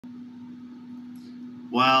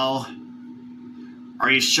Well,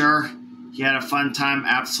 are you sure? You had a fun time?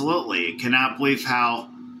 Absolutely. I cannot believe how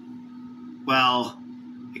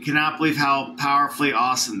powerfully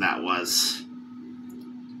awesome that was.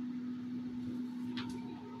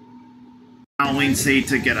 Halloween say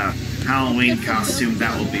to get a Halloween costume,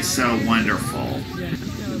 that will be so wonderful.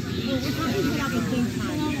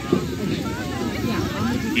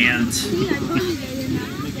 And,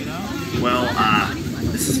 well,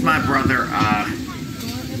 this is my brother,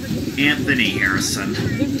 Anthony Harrison.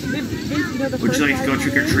 Would you like to go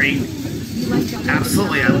trick-or-treating?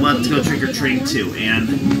 Absolutely, I'd love to go trick-or-treating too. And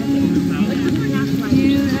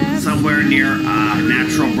somewhere near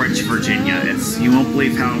Natural Bridge, Virginia. You won't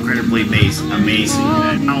believe how incredibly amazing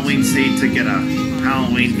that Halloween say to get a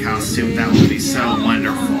Halloween costume. That would be so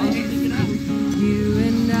wonderful.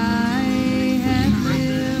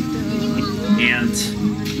 And,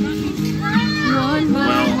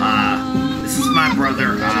 well, this is my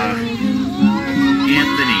brother,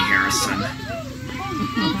 Anthony Harrison.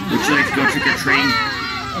 Would you like to go trick-or-treating?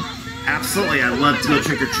 Absolutely, I'd love to go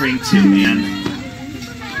trick-or-treating too, and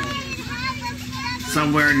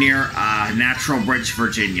somewhere near Natural Bridge,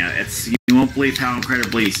 Virginia. You won't believe how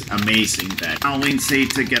incredibly amazing that Halloween say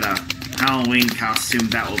to get a Halloween costume.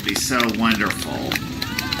 That will be so wonderful.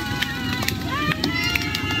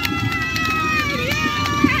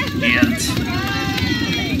 And,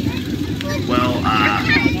 well,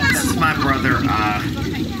 this is my brother,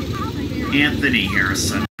 Anthony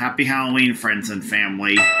Harrison. Happy Halloween, friends and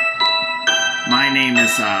family. My name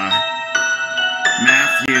is,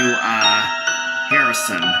 Matthew,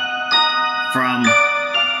 Harrison from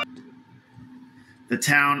the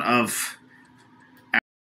town of